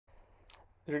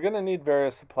You're going to need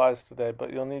various supplies today,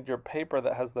 but you'll need your paper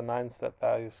that has the 9-step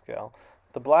value scale.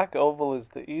 The black oval is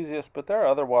the easiest, but there are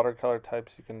other watercolor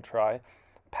types you can try.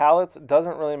 Palettes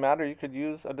doesn't really matter. You could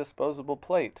use a disposable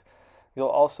plate. You'll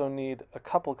also need a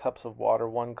couple cups of water,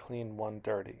 one clean, one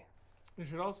dirty. You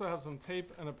should also have some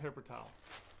tape and a paper towel.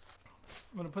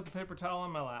 I'm going to put the paper towel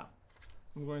on my lap.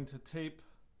 I'm going to tape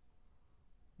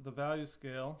the value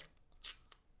scale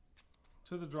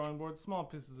to the drawing board, small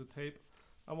pieces of tape.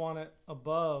 I want it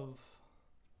above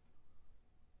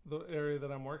the area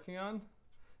that I'm working on.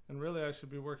 And really I should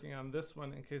be working on this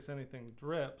one in case anything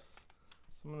drips.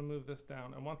 So I'm going to move this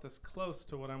down. I want this close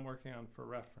to what I'm working on for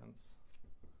reference,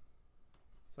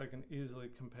 so I can easily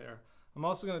compare. I'm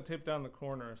also going to tape down the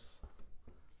corners.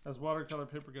 As watercolor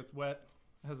paper gets wet,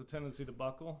 it has a tendency to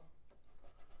buckle.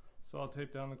 So I'll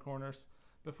tape down the corners.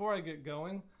 Before I get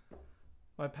going,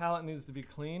 my palette needs to be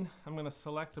clean. I'm going to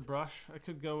select a brush. I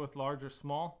could go with large or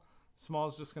small. Small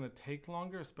is just going to take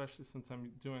longer, especially since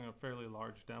I'm doing a fairly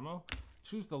large demo.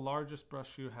 Choose the largest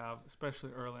brush you have,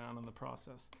 especially early on in the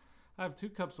process. I have 2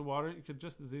 cups of water. You could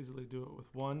just as easily do it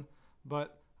with 1,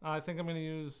 but I think I'm going to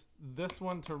use this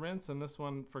one to rinse and this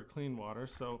one for clean water.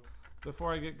 So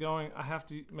before I get going, I have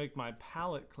to make my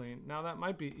palette clean. Now that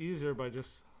might be easier by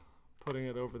just putting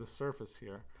it over the surface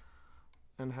here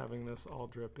and having this all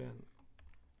drip in.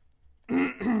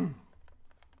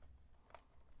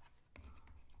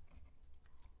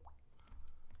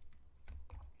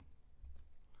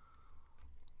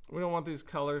 We don't want these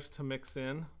colors to mix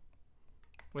in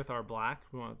with our black.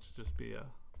 We want it to just be a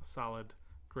solid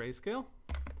grayscale.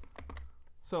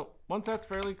 So once that's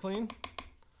fairly clean,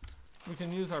 we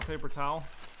can use our paper towel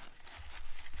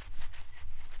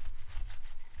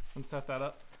and set that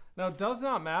up. Now it does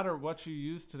not matter what you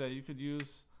use today. You could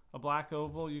use a black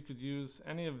oval, you could use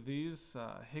any of these,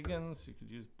 Higgins, you could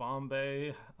use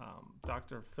Bombay,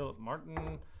 Dr. Philip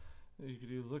Martin, you could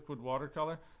use liquid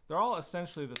watercolor. They're all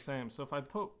essentially the same. So if I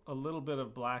put a little bit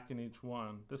of black in each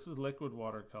one, this is liquid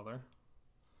watercolor.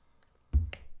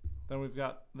 Then we've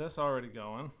got this already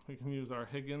going. We can use our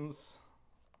Higgins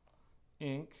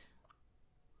ink.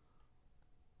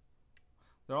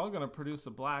 They're all going to produce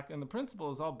a black, and the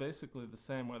principle is all basically the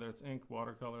same, whether it's ink,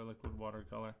 watercolor, liquid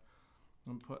watercolor.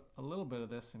 I'm going to put a little bit of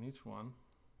this in each one,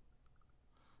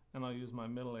 and I'll use my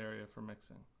middle area for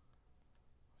mixing.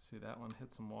 See, that one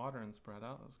hit some water and spread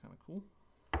out. That was kind of cool.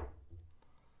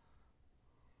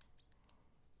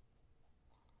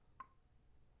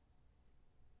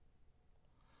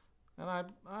 And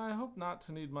I hope not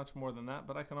to need much more than that,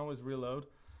 but I can always reload.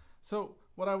 So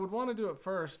what I would want to do at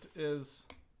first is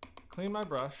clean my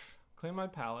brush, clean my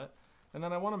palette, and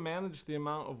then I want to manage the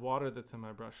amount of water that's in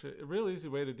my brush. A real easy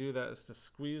way to do that is to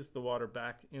squeeze the water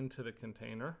back into the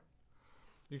container.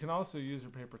 You can also use your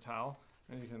paper towel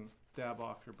and you can dab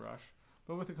off your brush.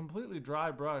 But with a completely dry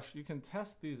brush, you can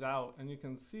test these out and you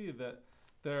can see that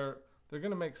they're going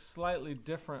to make slightly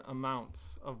different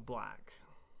amounts of black.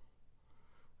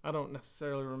 I don't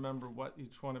necessarily remember what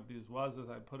each one of these was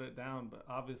as I put it down, but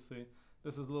obviously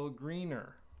this is a little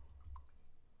greener.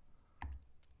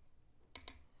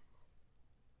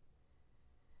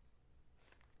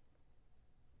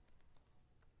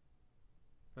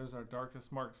 There's our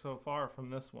darkest mark so far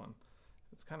from this one.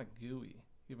 It's kind of gooey,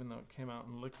 even though it came out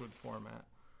in liquid format.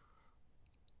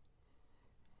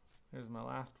 Here's my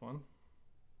last one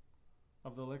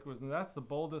of the liquids, and that's the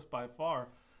boldest by far.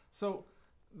 So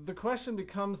the question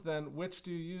becomes then, which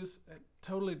do you use? It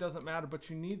totally doesn't matter, but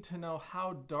you need to know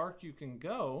how dark you can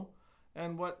go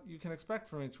and what you can expect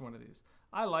from each one of these.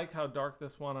 I like how dark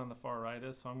this one on the far right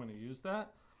is, so I'm going to use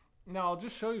that. Now I'll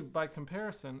just show you by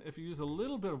comparison, if you use a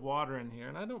little bit of water in here,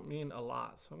 and I don't mean a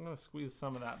lot, so I'm going to squeeze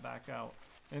some of that back out.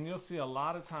 And you'll see a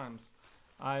lot of times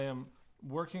I am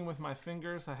working with my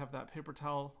fingers, I have that paper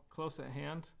towel close at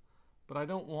hand, but I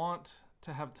don't want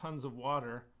to have tons of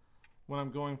water when I'm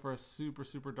going for a super,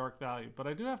 super dark value. But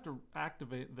I do have to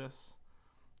activate this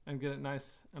and get it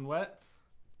nice and wet,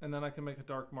 and then I can make a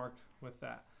dark mark with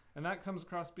that. And that comes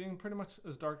across being pretty much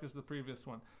as dark as the previous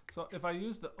one. So if I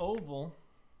use the oval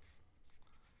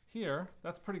here,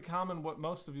 that's pretty common, what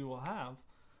most of you will have.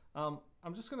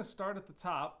 I'm just going to start at the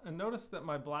top, and notice that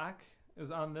my black is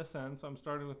on this end, so I'm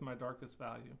starting with my darkest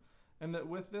value. And that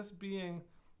with this being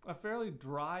a fairly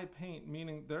dry paint,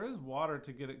 meaning there is water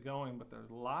to get it going, but there's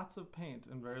lots of paint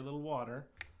and very little water,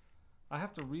 I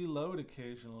have to reload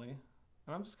occasionally,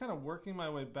 and I'm just kind of working my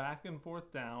way back and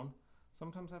forth down.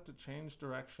 Sometimes I have to change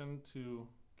direction to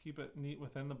keep it neat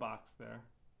within the box there.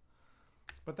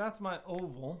 But that's my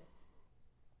oval.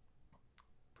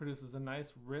 Produces a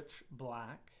nice rich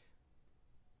black.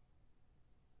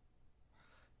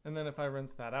 And then if I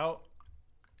rinse that out,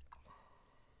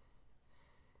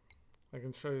 I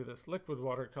can show you this liquid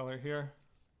watercolor here.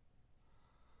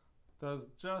 Does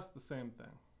just the same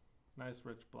thing. Nice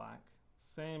rich black,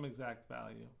 same exact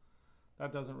value.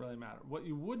 That doesn't really matter. What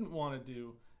you wouldn't want to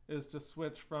do is to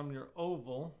switch from your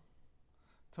oval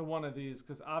to one of these,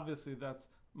 because obviously that's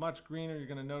much greener. You're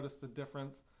going to notice the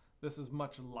difference. This is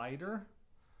much lighter.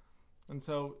 And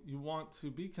so you want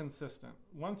to be consistent.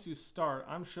 Once you start,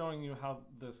 I'm showing you how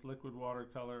this liquid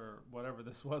watercolor, or whatever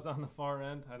this was on the far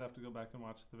end, I'd have to go back and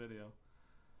watch the video,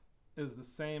 is the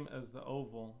same as the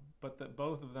oval, but that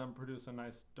both of them produce a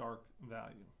nice dark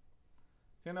value.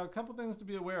 Okay, now a couple things to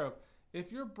be aware of.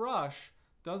 If your brush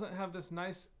doesn't have this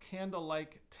nice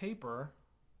candle-like taper,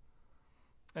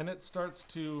 and it starts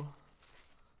to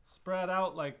spread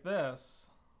out like this,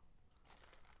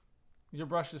 your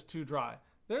brush is too dry.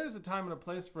 There is a time and a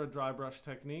place for a dry brush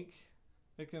technique.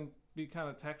 It can be kind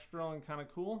of textural and kind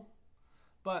of cool.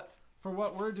 But for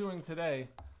what we're doing today,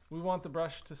 we want the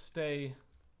brush to stay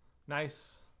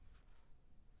nice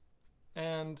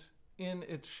and in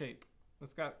its shape.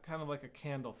 It's got kind of like a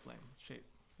candle flame shape,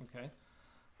 okay?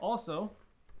 Also,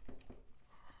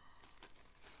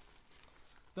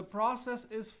 the process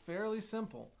is fairly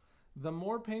simple. The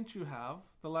more paint you have,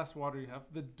 the less water you have,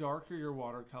 the darker your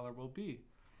watercolor will be.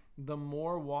 The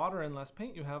more water and less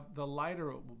paint you have, the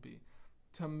lighter it will be.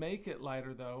 To make it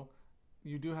lighter though,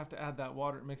 you do have to add that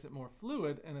water. It makes it more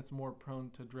fluid and it's more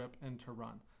prone to drip and to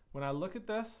run. When I look at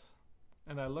this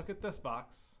and I look at this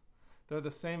box, they're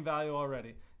the same value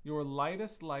already. Your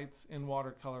lightest lights in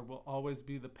watercolor will always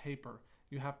be the paper.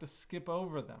 You have to skip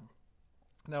over them.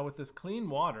 Now with this clean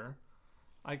water,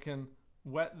 I can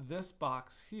wet this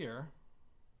box here,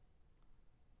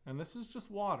 and this is just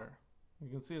water. You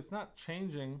can see it's not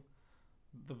changing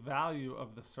the value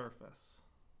of the surface.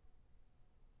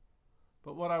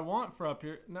 But what I want for up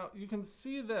here, now you can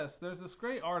see this, there's this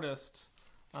great artist,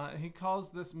 he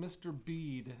calls this Mr.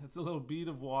 Bead. It's a little bead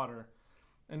of water.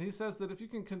 And he says that if you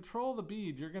can control the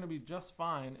bead, you're going to be just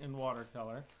fine in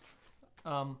watercolor.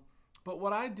 But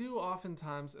what I do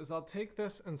oftentimes is I'll take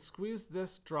this and squeeze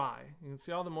this dry. You can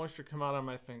see all the moisture come out on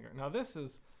my finger. Now this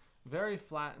is very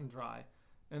flat and dry,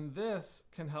 and this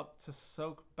can help to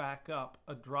soak back up.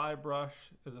 A dry brush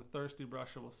is a thirsty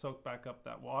brush. It will soak back up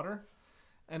that water.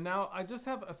 And now I just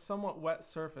have a somewhat wet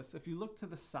surface. If you look to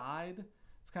the side,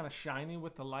 it's kind of shiny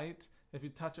with the light. If you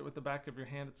touch it with the back of your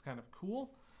hand, it's kind of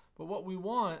cool. But what we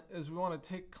want is we want to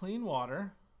take clean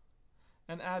water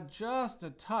and add just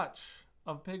a touch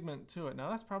of pigment to it. Now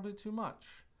that's probably too much.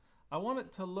 I want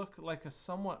it to look like a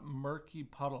somewhat murky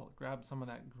puddle. Grab some of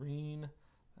that green.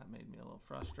 That made me a little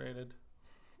frustrated.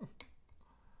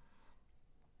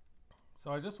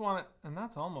 So I just want it, and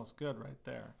that's almost good right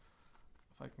there.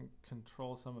 If I can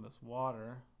control some of this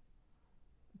water.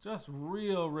 Just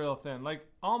real thin, like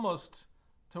almost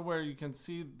to where you can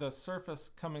see the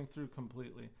surface coming through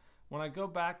completely. When I go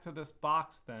back to this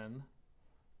box then,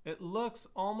 it looks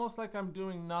almost like I'm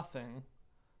doing nothing.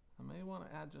 I may want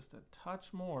to add just a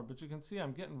touch more, but you can see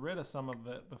I'm getting rid of some of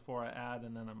it before I add,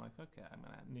 and then I'm like, okay, I'm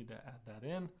going to need to add that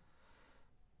in.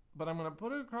 But I'm going to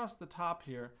put it across the top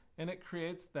here, and it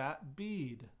creates that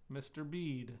bead, Mr.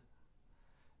 Bead.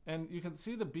 And you can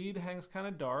see the bead hangs kind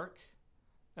of dark,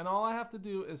 and all I have to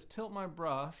do is tilt my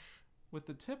brush with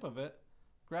the tip of it,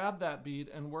 grab that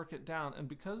bead, and work it down. And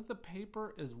because the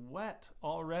paper is wet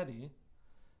already,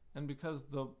 and because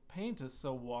the paint is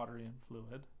so watery and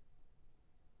fluid,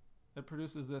 it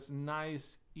produces this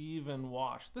nice even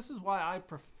wash. This is why I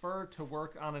prefer to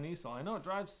work on an easel. I know it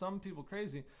drives some people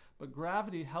crazy, but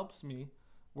gravity helps me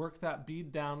work that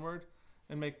bead downward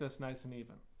and make this nice and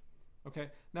even. Okay,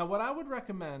 now what I would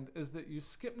recommend is that you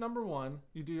skip number one,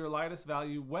 you do your lightest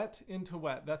value, wet into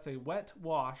wet. That's a wet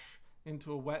wash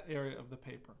into a wet area of the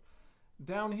paper.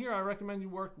 Down here, I recommend you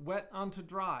work wet onto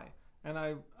dry. And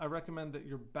I recommend that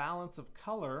your balance of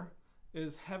color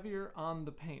is heavier on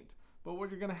the paint. But what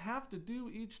you're going to have to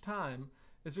do each time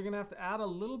is you're going to have to add a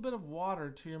little bit of water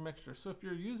to your mixture. So if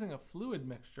you're using a fluid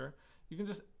mixture, you can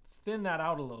just thin that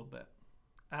out a little bit.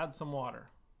 Add some water.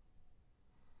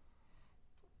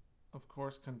 Of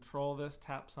course, control this,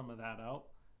 tap some of that out.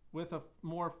 With a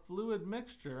more fluid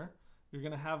mixture, you're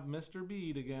going to have Mr.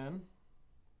 Bead again.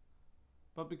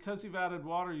 But because you've added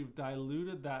water, you've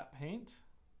diluted that paint.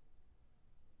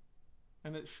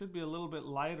 And it should be a little bit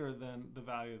lighter than the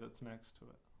value that's next to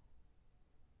it.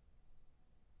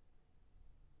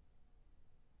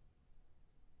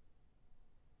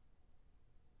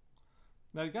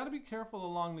 Now you got to be careful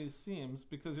along these seams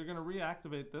because you're going to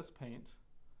reactivate this paint,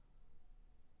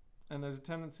 and there's a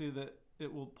tendency that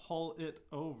it will pull it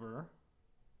over.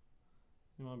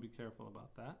 You want to be careful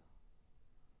about that.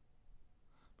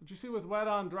 But you see with wet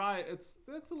on dry, it's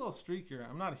a little streakier.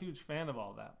 I'm not a huge fan of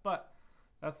all that, but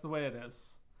that's the way it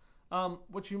is.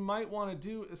 What you might want to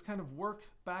do is kind of work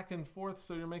back and forth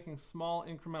so you're making small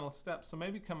incremental steps. So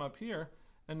maybe come up here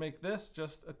and make this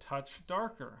just a touch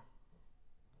darker.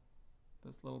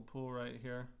 This little pool right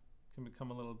here can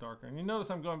become a little darker. And you notice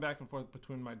I'm going back and forth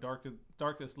between my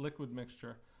darkest liquid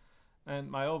mixture and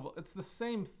my oval. It's the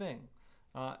same thing.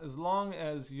 As long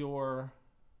as you're...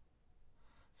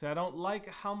 See, I don't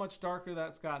like how much darker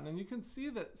that's gotten. And you can see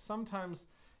that sometimes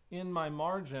in my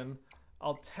margin,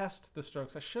 I'll test the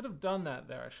strokes. I should have done that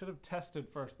there. I should have tested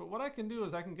first. But what I can do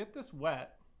is I can get this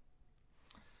wet,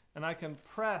 and I can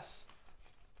press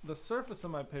the surface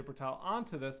of my paper towel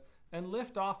onto this and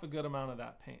lift off a good amount of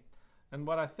that paint. And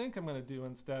what I think I'm going to do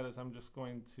instead is I'm just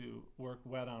going to work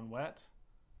wet on wet.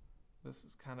 This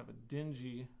is kind of a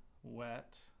dingy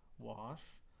wet wash,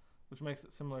 which makes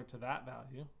it similar to that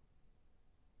value.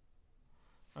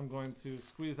 I'm going to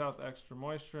squeeze out the extra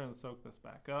moisture and soak this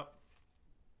back up.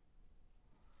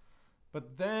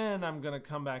 But then I'm going to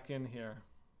come back in here,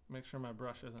 make sure my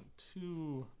brush isn't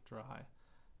too dry.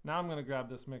 Now I'm going to grab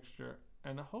this mixture,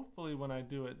 and hopefully when I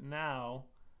do it now,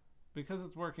 because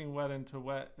it's working wet into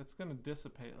wet, it's going to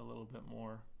dissipate a little bit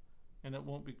more, and it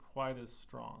won't be quite as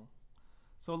strong.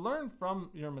 So learn from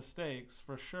your mistakes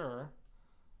for sure.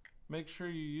 Make sure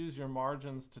you use your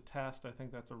margins to test. I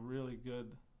think that's a really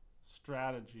good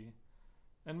strategy.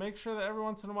 And make sure that every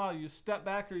once in a while you step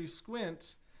back or you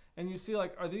squint and you see,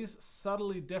 like, are these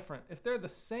subtly different? If they're the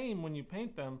same when you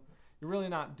paint them, you're really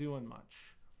not doing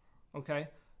much. Okay?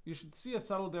 You should see a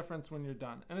subtle difference when you're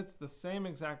done. And it's the same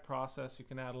exact process. You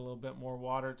can add a little bit more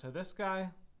water to this guy.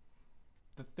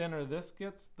 The thinner this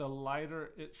gets, the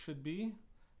lighter it should be.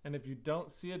 And if you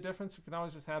don't see a difference, you can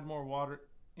always just add more water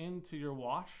into your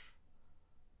wash.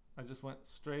 I just went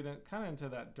straight in, kind of into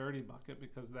that dirty bucket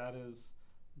because that is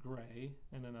gray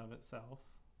in and of itself.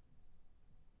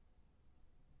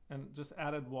 And just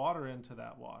added water into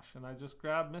that wash. And I just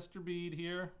grabbed Mr. Bead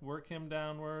here, work him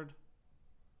downward.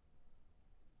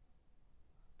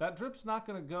 That drip's not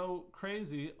going to go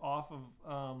crazy off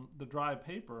of the dry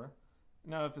paper.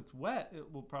 Now, if it's wet,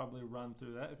 it will probably run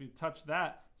through that. If you touch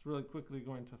that, it's really quickly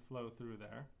going to flow through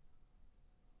there.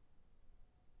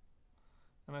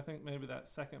 And I think maybe that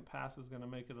second pass is going to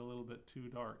make it a little bit too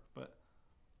dark. But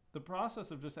the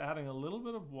process of just adding a little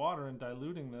bit of water and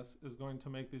diluting this is going to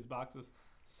make these boxes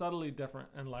subtly different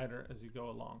and lighter as you go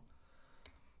along.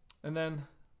 And then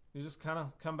you just kind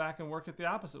of come back and work it the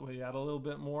opposite way. You add a little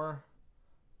bit more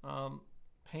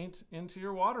paint into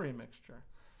your watery mixture.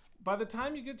 By the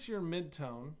time you get to your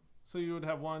mid-tone, so you would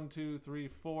have 1, 2, 3,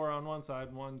 4 on one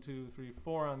side, 1, 2, 3,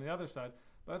 4 on the other side.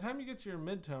 By the time you get to your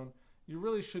mid-tone, you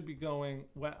really should be going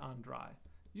wet on dry.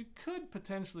 You could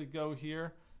potentially go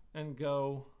here and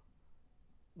go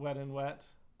wet and wet,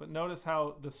 but notice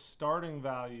how the starting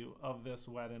value of this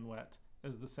wet and wet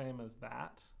is the same as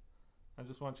that. I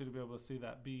just want you to be able to see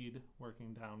that bead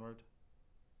working downward.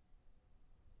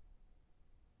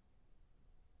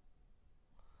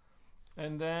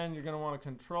 And then you're going to want to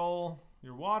control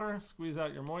your water, squeeze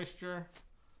out your moisture,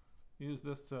 use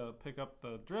this to pick up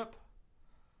the drip.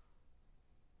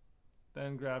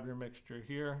 Then grab your mixture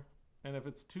here. And if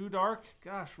it's too dark,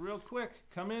 gosh, real quick,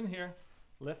 come in here,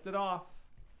 lift it off.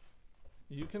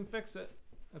 You can fix it.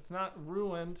 It's not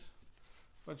ruined,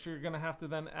 but you're going to have to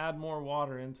then add more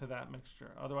water into that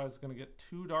mixture. Otherwise, it's going to get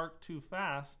too dark too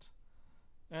fast.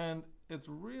 And it's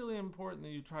really important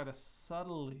that you try to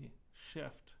subtly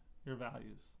shift your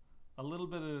values a little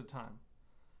bit at a time.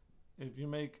 If you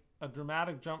make a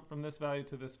dramatic jump from this value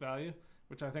to this value,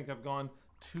 which I think I've gone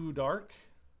too dark,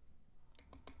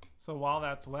 so while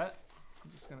that's wet,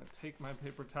 I'm just going to take my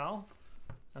paper towel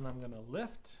and I'm going to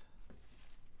lift.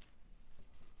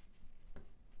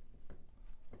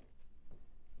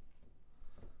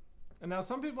 And now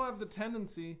some people have the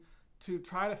tendency to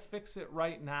try to fix it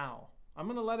right now. I'm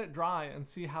going to let it dry and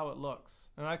see how it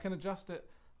looks. And I can adjust it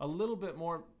a little bit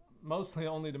more, mostly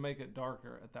only to make it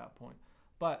darker at that point.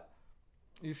 But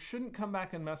you shouldn't come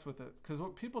back and mess with it, because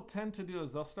what people tend to do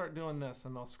is they'll start doing this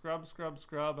and they'll scrub, scrub,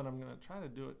 scrub, and I'm going to try to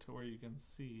do it to where you can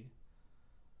see.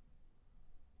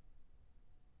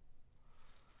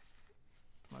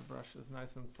 My brush is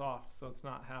nice and soft, so it's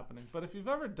not happening. But if you've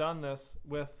ever done this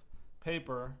with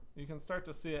paper, you can start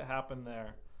to see it happen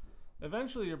there.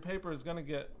 Eventually your paper is going to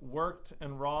get worked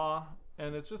and raw,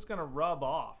 and it's just going to rub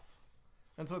off.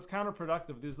 And so it's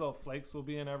counterproductive. These little flakes will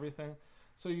be in everything.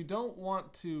 So you don't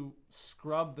want to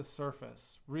scrub the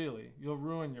surface, really. You'll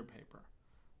ruin your paper.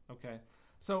 Okay?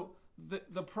 So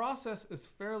the process is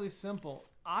fairly simple.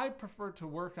 I prefer to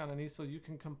work on an easel. You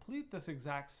can complete this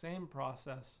exact same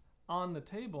process on the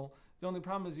table. The only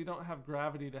problem is you don't have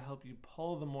gravity to help you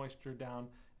pull the moisture down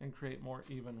and create more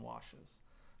even washes.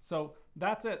 So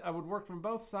that's it. I would work from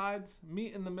both sides,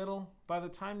 meet in the middle. By the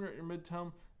time you're at your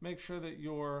mid-tone, make sure that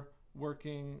you're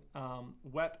working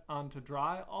wet on to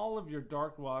dry. All of your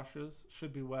dark washes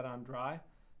should be wet on dry.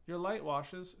 Your light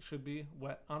washes should be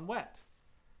wet on wet.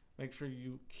 Make sure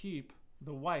you keep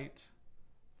the white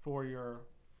for your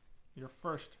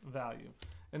first value.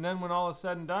 And then when all is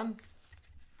said and done,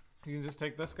 you can just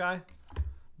take this guy,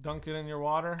 dunk it in your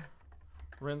water,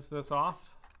 rinse this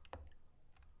off,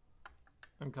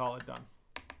 and call it done.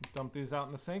 Dump these out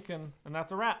in the sink, and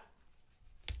that's a wrap.